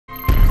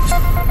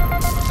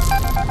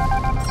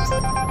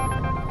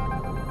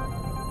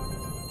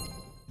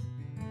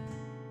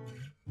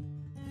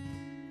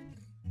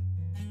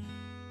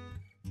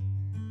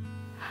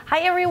Hi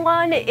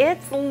everyone,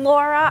 it's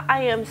Laura.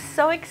 I am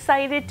so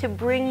excited to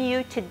bring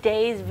you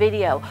today's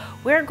video.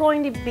 We're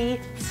going to be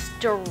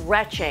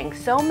stretching.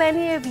 So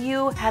many of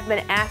you have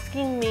been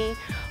asking me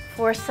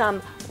for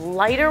some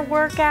lighter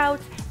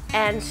workouts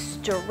and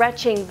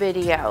stretching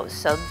videos.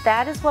 So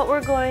that is what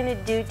we're going to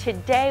do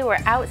today. We're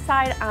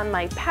outside on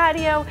my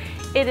patio.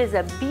 It is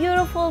a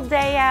beautiful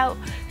day out.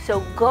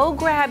 So go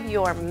grab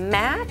your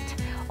mat,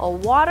 a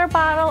water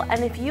bottle,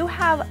 and if you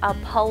have a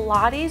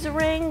Pilates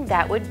ring,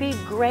 that would be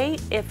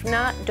great. If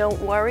not,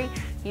 don't worry,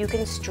 you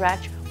can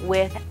stretch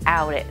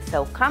without it.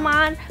 So come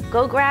on,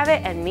 go grab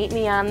it and meet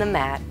me on the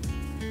mat.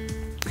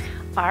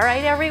 All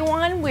right,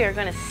 everyone, we are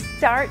gonna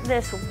start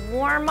this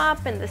warm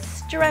up and the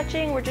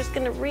stretching. We're just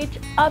gonna reach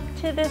up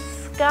to the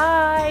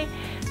sky,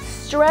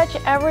 stretch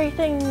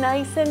everything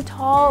nice and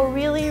tall,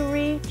 really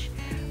reach,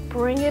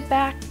 bring it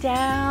back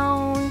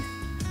down.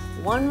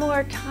 One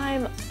more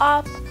time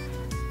up.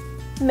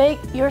 Make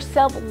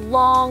yourself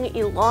long,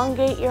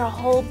 elongate your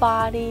whole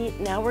body.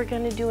 Now we're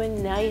gonna do a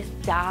nice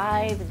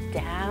dive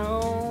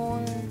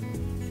down.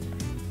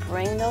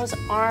 Bring those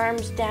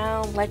arms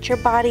down, let your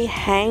body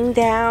hang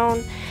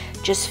down.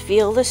 Just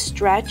feel the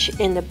stretch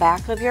in the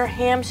back of your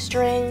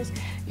hamstrings,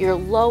 your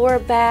lower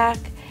back.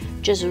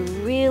 Just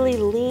really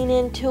lean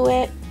into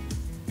it.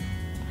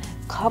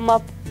 Come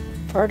up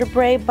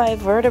vertebrae by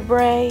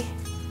vertebrae.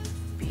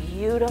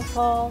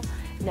 Beautiful.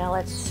 Now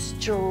let's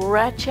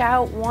stretch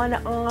out one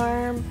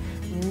arm,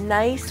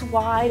 nice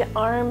wide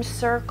arm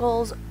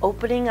circles,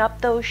 opening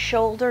up those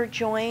shoulder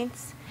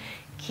joints,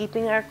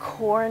 keeping our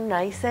core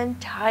nice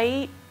and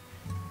tight.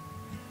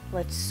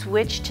 Let's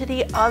switch to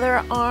the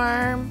other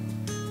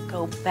arm,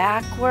 go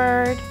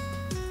backward.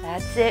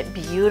 That's it,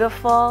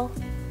 beautiful.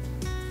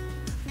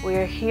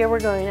 We're here, we're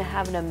going to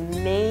have an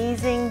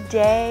amazing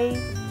day.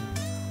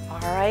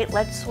 All right,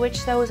 let's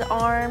switch those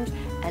arms,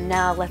 and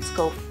now let's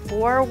go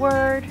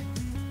forward.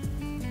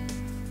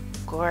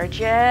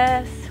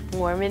 Gorgeous,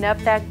 warming up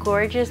that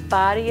gorgeous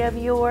body of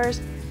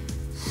yours.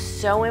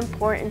 So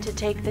important to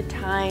take the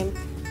time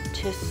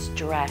to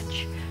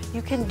stretch.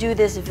 You can do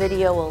this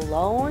video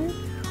alone.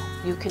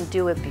 You can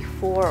do it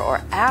before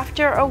or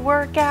after a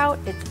workout.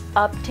 It's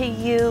up to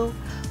you,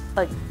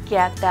 but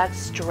get that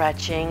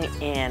stretching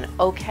in.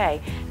 Okay,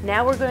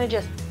 now we're going to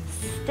just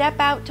step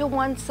out to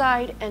one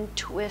side and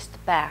twist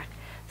back.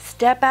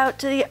 Step out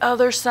to the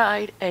other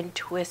side and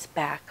twist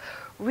back.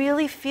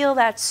 Really feel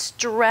that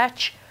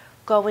stretch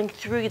going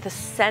through the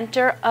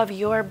center of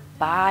your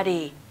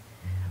body,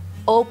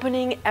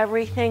 opening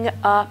everything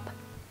up.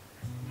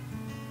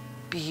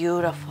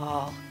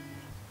 Beautiful.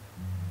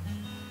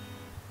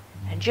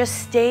 And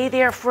just stay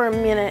there for a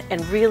minute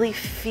and really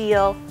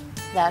feel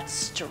that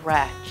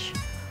stretch.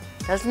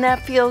 Doesn't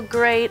that feel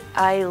great?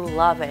 I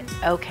love it.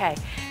 Okay,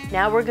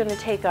 now we're gonna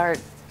take our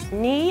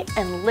knee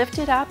and lift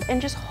it up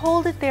and just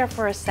hold it there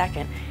for a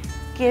second,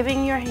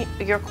 giving your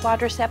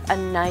quadricep a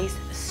nice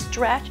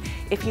stretch.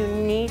 If you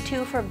need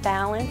to for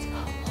balance,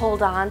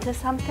 hold on to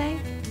something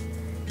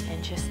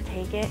and just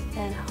take it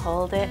and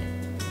hold it.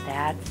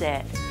 That's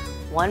it.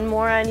 One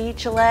more on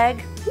each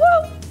leg.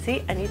 Woo!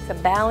 See, I need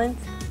some balance.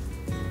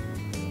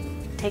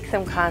 Take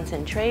some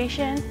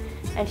concentration.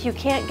 And if you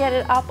can't get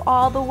it up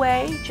all the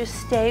way, just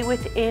stay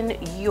within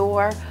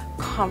your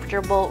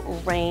comfortable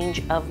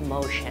range of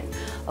motion.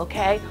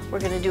 Okay, we're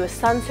gonna do a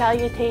sun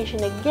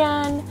salutation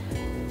again.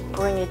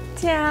 Bring it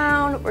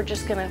down. We're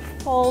just gonna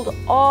fold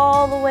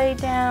all the way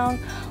down.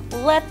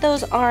 Let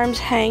those arms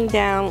hang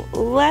down.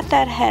 Let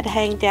that head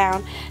hang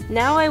down.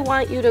 Now I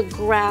want you to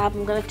grab,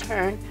 I'm gonna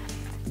turn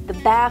the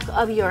back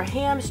of your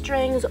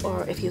hamstrings,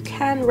 or if you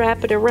can,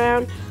 wrap it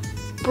around.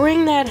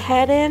 Bring that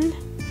head in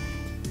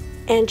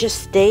and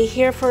just stay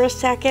here for a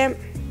second.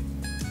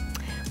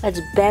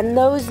 Let's bend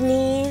those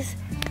knees,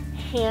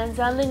 hands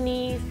on the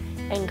knees,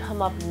 and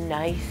come up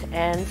nice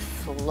and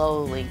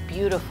slowly.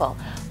 Beautiful.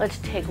 Let's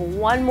take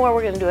one more.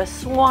 We're gonna do a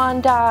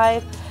swan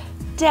dive.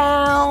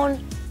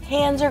 Down,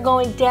 hands are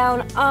going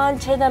down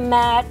onto the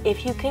mat.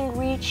 If you can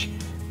reach,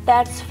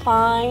 that's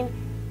fine.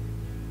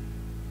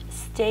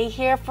 Stay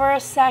here for a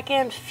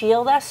second.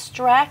 Feel that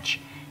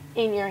stretch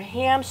in your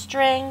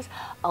hamstrings,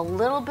 a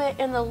little bit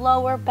in the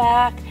lower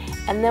back,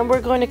 and then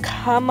we're going to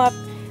come up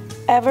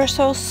ever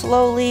so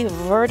slowly,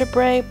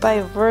 vertebrae by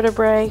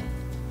vertebrae.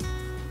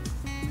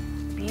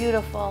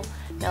 Beautiful.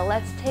 Now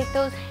let's take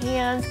those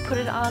hands, put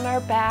it on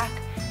our back,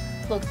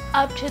 look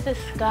up to the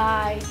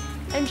sky,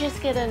 and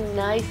just get a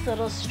nice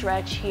little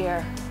stretch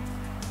here.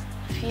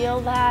 Feel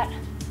that?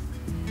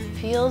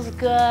 Feels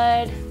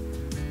good.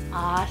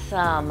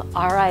 Awesome.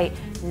 All right,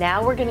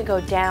 now we're gonna go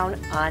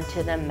down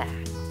onto the mat.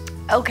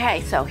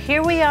 Okay, so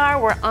here we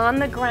are, we're on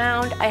the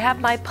ground. I have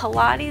my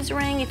Pilates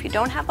ring. If you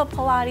don't have a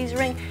Pilates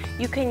ring,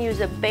 you can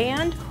use a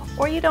band,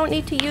 or you don't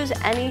need to use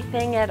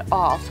anything at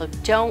all, so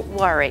don't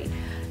worry.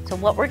 So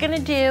what we're gonna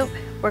do,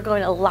 we're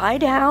going to lie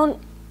down,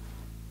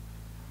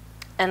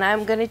 and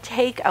I'm gonna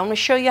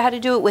show you how to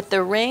do it with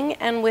the ring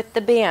and with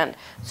the band.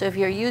 So if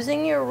you're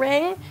using your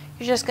ring,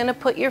 you're just gonna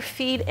put your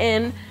feet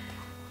in,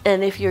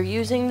 and if you're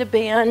using the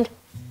band,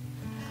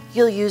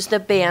 you'll use the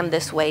band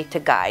this way to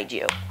guide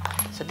you.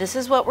 So this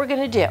is what we're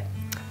gonna do.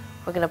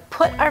 We're gonna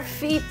put our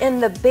feet in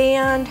the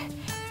band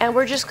and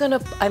we're just gonna,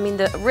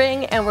 the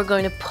ring, and we're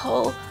going to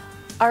pull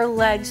our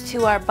legs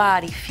to our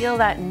body. Feel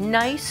that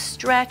nice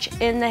stretch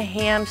in the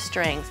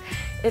hamstrings.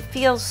 It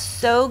feels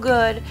so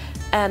good,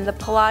 and the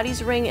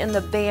Pilates ring and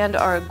the band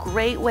are a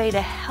great way to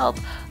help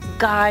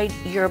guide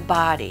your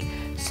body.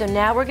 So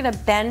now we're gonna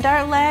bend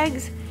our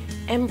legs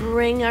and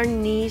bring our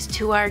knees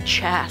to our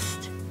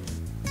chest.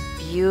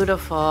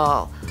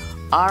 Beautiful.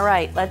 All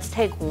right, let's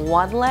take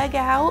one leg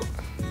out,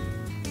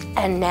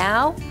 and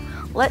now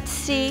let's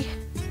see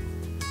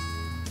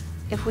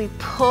if we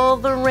pull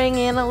the ring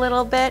in a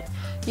little bit.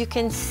 You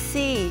can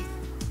see,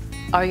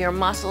 are your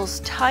muscles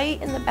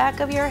tight in the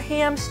back of your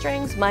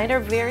hamstrings? Mine are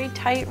very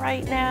tight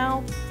right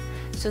now.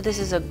 So this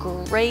is a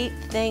great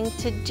thing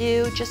to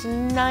do, just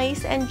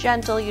nice and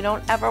gentle. You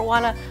don't ever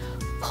wanna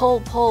pull,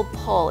 pull,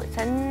 pull. It's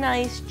a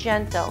nice,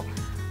 gentle.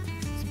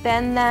 Let's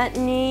bend that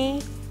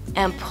knee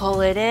and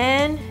pull it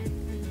in.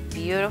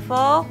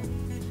 Beautiful.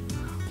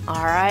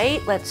 All right,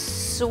 let's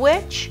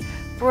switch.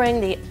 Bring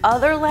the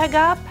other leg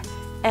up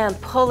and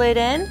pull it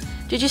in.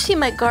 Did you see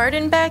my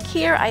garden back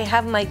here? I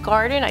have my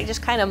garden. I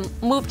just kind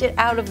of moved it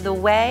out of the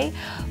way,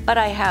 but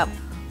I have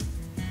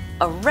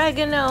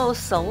oregano,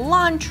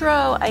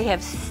 cilantro, I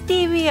have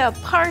stevia,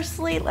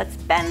 parsley. Let's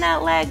bend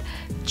that leg.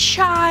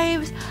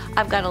 Chives.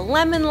 I've got a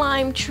lemon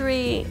lime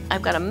tree.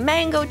 I've got a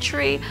mango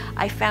tree.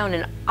 I found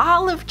an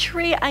olive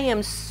tree. I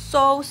am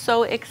so,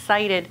 so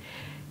excited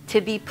to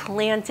be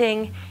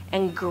planting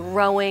and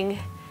growing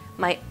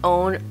my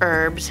own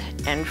herbs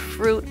and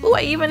fruit. Ooh,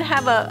 I even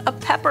have a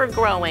pepper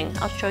growing.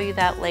 I'll show you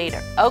that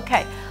later.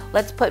 Okay,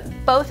 let's put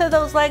both of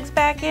those legs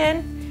back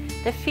in,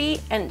 the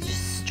feet, and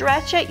just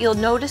stretch it. You'll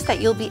notice that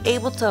you'll be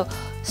able to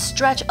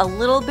stretch a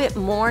little bit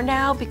more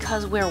now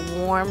because we're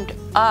warmed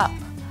up.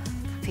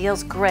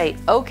 Feels great.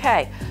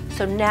 Okay,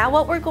 so now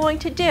what we're going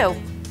to do,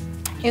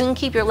 you can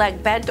keep your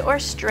leg bent or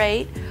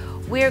straight.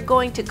 We're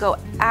going to go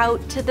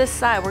out to the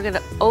side. We're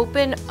gonna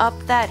open up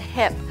that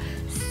hip.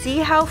 See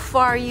how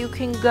far you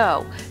can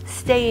go.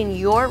 Stay in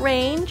your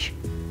range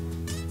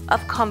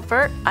of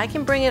comfort. I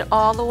can bring it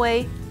all the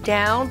way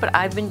down, but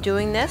I've been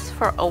doing this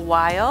for a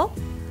while.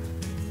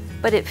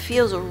 But it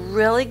feels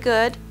really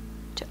good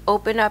to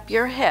open up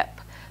your hip.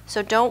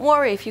 So don't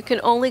worry, if you can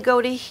only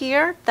go to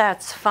here,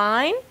 that's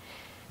fine.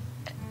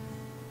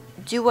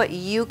 Do what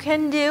you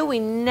can do. We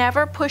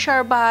never push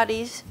our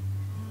bodies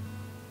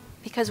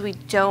because we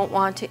don't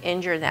want to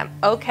injure them.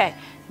 Okay.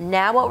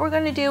 Now what we're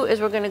gonna do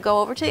is we're gonna go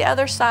over to the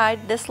other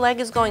side. This leg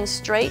is going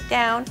straight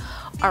down.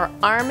 Our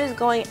arm is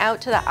going out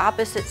to the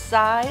opposite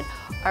side.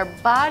 Our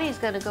body is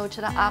gonna go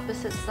to the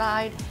opposite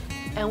side,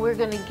 and we're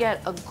gonna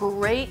get a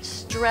great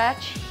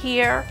stretch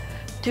here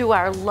through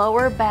our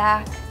lower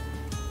back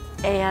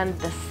and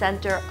the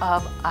center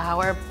of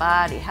our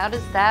body. How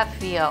does that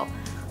feel?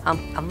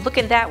 I'm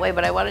looking that way,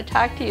 but I wanna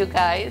talk to you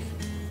guys.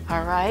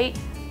 All right,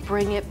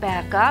 bring it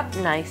back up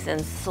nice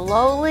and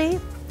slowly.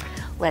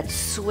 Let's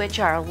switch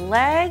our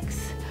legs.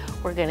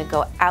 We're gonna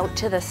go out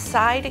to the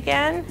side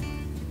again.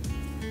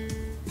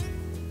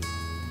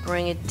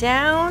 Bring it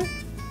down.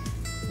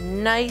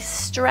 Nice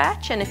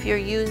stretch, and if you're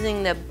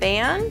using the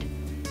band,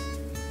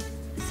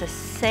 it's the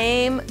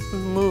same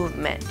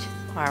movement,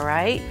 all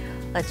right?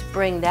 Let's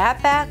bring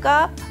that back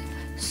up.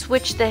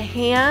 Switch the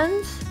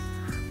hands.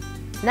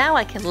 Now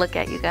I can look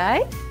at you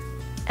guys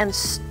and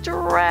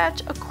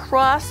stretch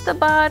across the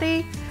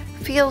body.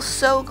 Feels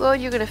so good.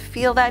 You're gonna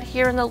feel that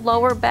here in the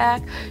lower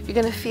back. You're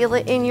gonna feel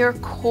it in your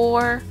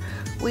core.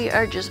 We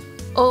are just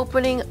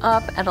opening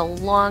up and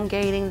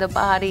elongating the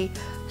body,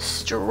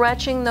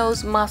 stretching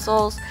those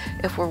muscles.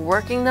 If we're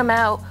working them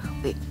out,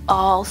 we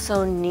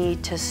also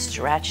need to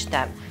stretch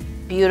them.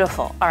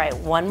 Beautiful. All right,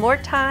 one more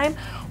time.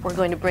 We're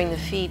going to bring the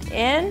feet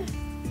in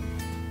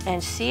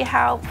and see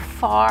how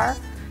far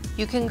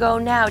you can go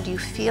now. Do you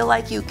feel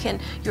like you're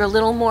a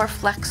little more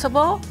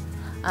flexible?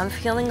 I'm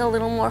feeling a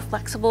little more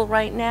flexible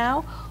right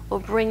now. We'll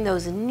bring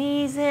those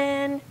knees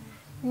in,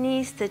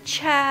 knees to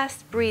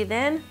chest, breathe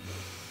in.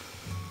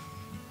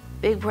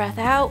 Big breath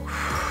out.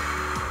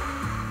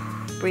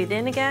 Breathe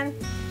in again.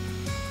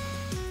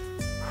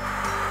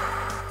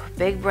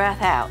 Big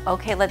breath out.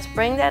 Okay, let's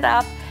bring that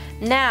up.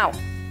 Now,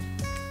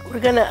 we're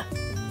gonna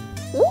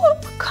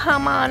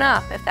come on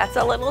up. If that's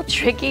a little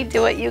tricky,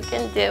 do what you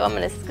can do. I'm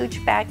gonna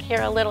scooch back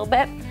here a little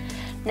bit.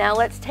 Now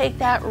let's take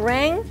that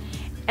ring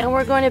and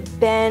we're going to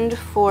bend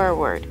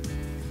forward.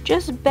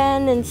 Just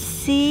bend and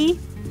see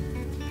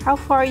how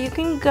far you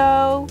can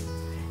go.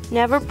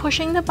 Never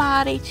pushing the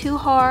body too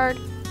hard.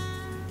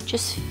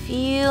 Just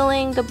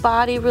feeling the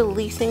body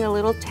releasing a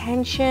little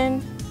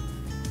tension.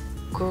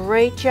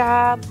 Great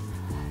job.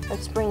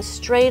 Let's bring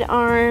straight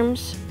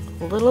arms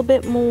a little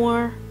bit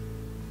more.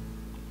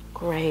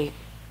 Great.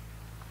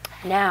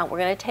 Now we're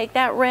going to take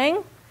that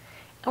ring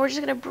and we're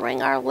just going to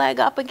bring our leg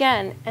up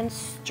again and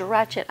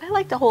stretch it. I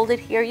like to hold it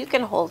here. You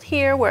can hold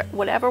here,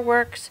 whatever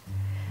works.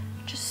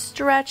 Just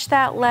stretch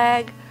that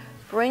leg.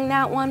 Bring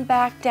that one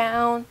back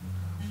down.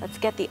 Let's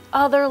get the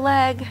other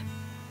leg.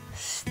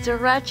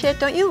 Stretch it.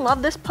 Don't you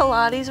love this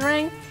Pilates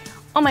ring?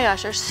 Oh my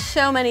gosh, there's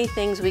so many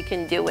things we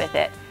can do with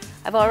it.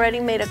 I've already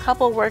made a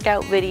couple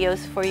workout videos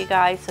for you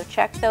guys, so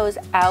check those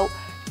out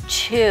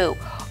too.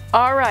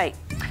 All right,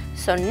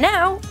 so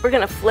now we're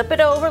gonna flip it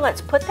over.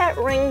 Let's put that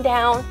ring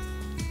down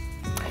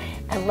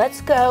and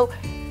let's go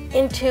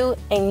into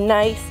a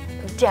nice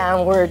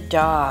downward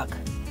dog.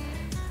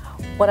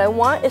 What I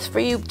want is for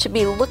you to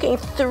be looking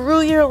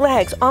through your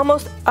legs,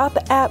 almost up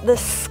at the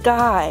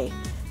sky,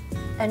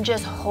 and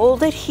just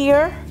hold it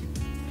here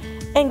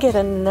and get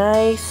a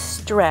nice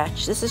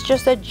stretch. This is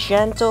just a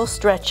gentle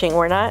stretching.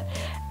 We're not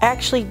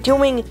actually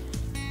doing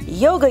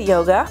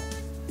yoga.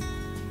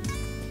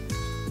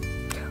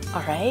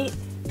 All right,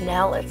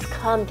 now let's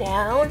come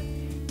down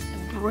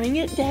and bring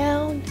it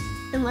down,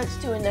 and let's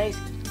do a nice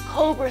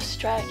cobra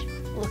stretch,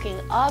 looking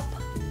up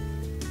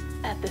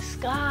at the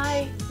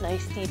sky.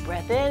 Nice deep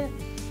breath in,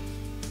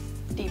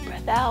 deep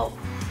breath out.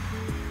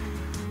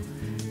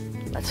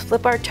 Let's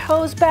flip our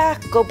toes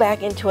back, go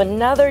back into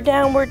another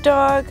downward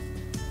dog,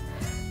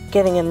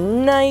 getting a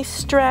nice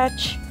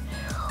stretch.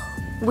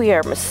 We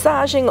are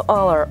massaging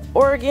all our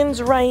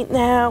organs right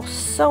now.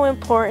 So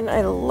important.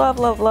 I love,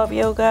 love, love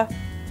yoga.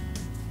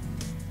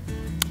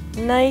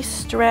 Nice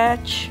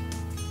stretch.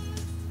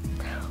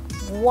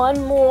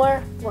 One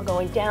more. We're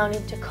going down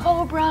into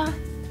cobra.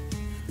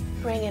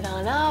 Bring it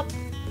on up.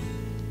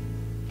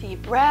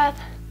 Deep breath.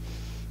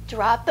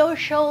 Drop those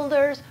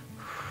shoulders.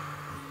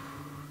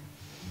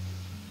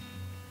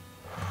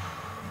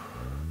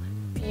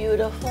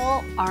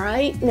 Beautiful. All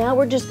right, now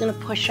we're just gonna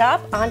push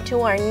up onto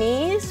our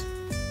knees,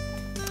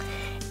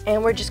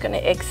 and we're just gonna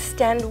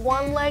extend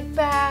one leg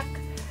back,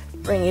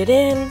 bring it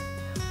in,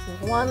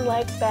 one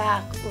leg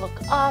back, look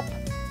up,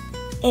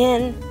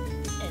 in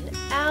and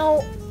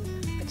out.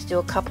 Let's do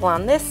a couple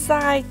on this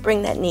side.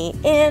 Bring that knee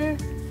in,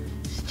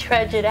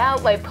 stretch it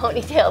out. My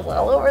ponytail's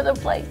all over the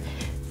place.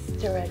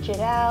 Stretch it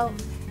out,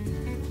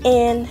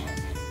 in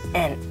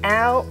and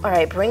out. All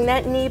right, bring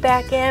that knee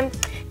back in.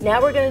 Now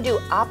we're gonna do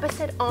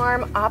opposite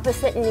arm,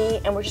 opposite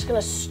knee, and we're just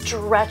gonna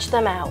stretch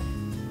them out.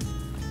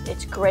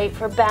 It's great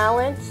for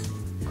balance,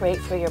 great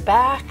for your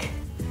back.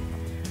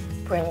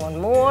 Bring one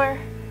more.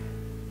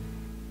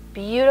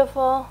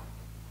 Beautiful.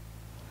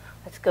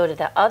 Let's go to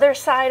the other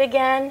side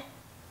again.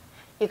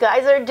 You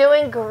guys are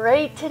doing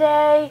great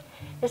today.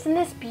 Isn't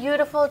this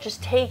beautiful?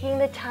 Just taking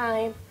the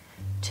time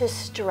to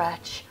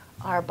stretch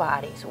our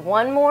bodies.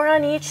 One more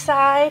on each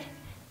side.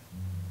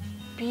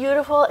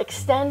 Beautiful.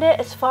 Extend it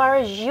as far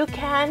as you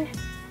can.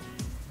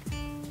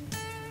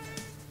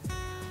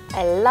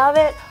 I love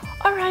it.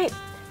 All right,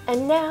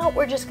 and now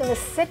we're just gonna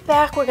sit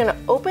back. We're gonna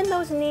open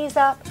those knees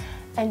up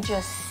and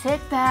just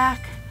sit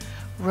back,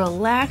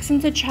 relax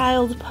into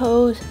child's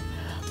pose.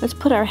 Let's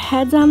put our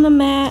heads on the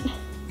mat,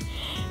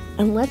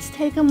 and let's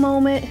take a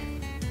moment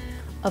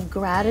of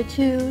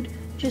gratitude.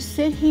 Just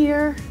sit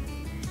here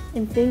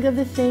and think of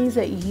the things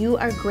that you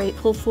are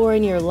grateful for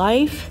in your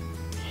life.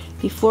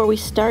 Before we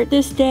start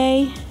this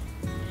day,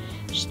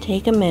 just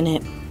take a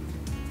minute.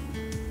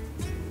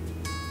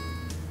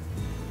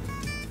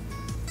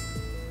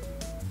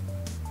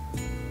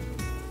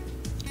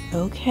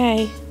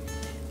 Okay,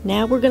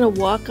 now we're gonna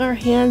walk our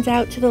hands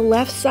out to the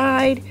left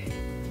side.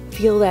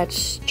 Feel that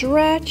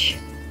stretch.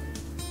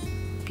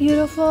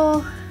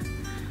 Beautiful.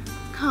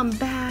 Come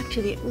back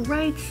to the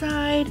right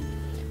side.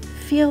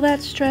 Feel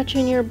that stretch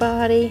in your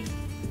body.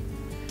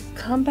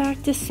 Come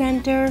back to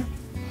center.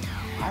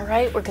 All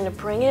right, we're gonna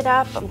bring it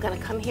up. I'm gonna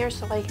come here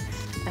so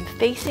I'm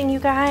facing you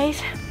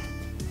guys.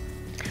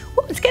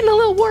 Ooh, it's getting a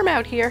little warm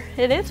out here.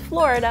 It is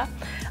Florida.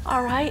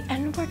 All right,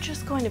 and we're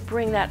just going to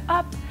bring that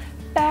up,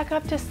 back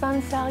up to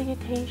sun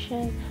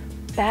salutation,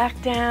 back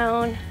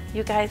down.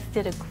 You guys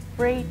did a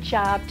great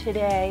job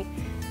today.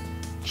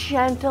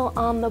 Gentle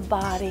on the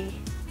body.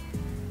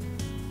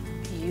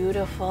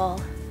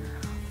 Beautiful.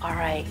 All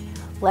right,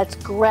 let's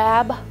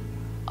grab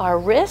our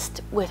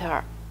wrist with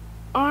our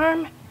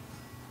arm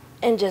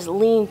and just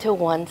lean to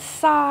one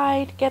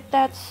side, get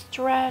that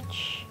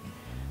stretch.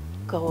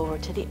 Go over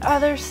to the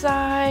other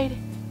side,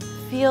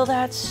 feel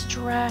that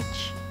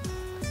stretch.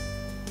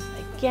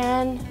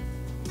 Again,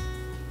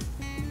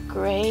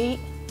 great.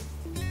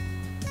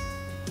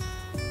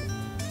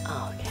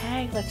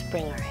 Okay, let's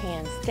bring our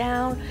hands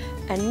down.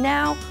 And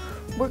now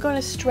we're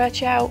gonna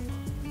stretch out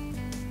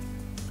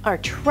our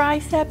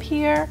tricep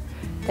here.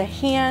 The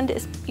hand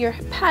is, you're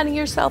patting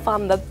yourself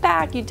on the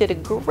back. You did a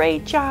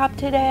great job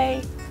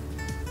today.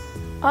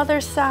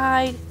 Other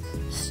side,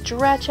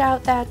 stretch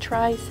out that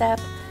tricep.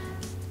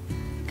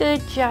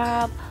 Good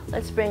job.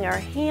 Let's bring our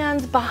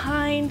hands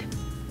behind.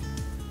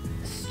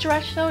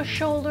 Stretch those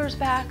shoulders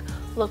back.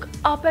 Look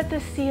up at the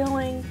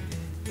ceiling.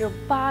 Your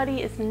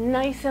body is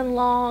nice and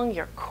long.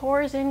 Your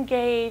core is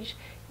engaged.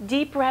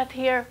 Deep breath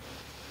here.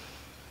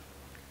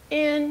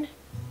 In.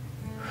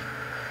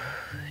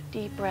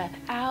 Deep breath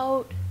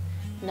out.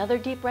 Another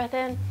deep breath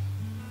in.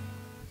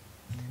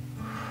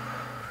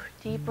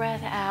 Deep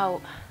breath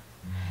out.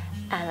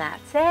 And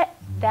that's it.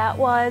 That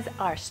was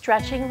our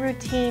stretching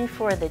routine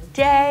for the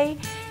day.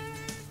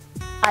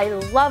 I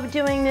love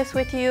doing this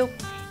with you.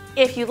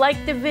 If you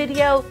liked the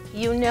video,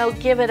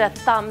 give it a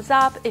thumbs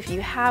up. If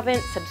you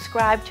haven't,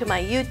 subscribe to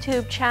my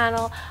YouTube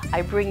channel.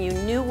 I bring you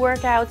new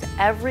workouts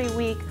every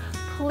week.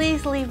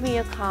 Please leave me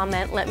a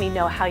comment. Let me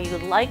know how you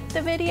liked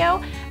the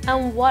video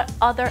and what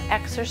other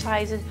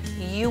exercises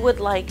you would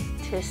like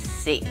to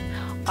see.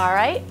 All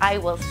right, I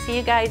will see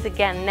you guys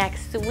again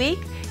next week.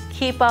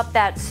 Keep up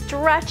that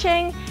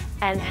stretching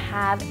and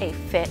have a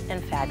fit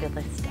and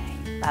fabulous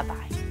day.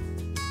 Bye-bye.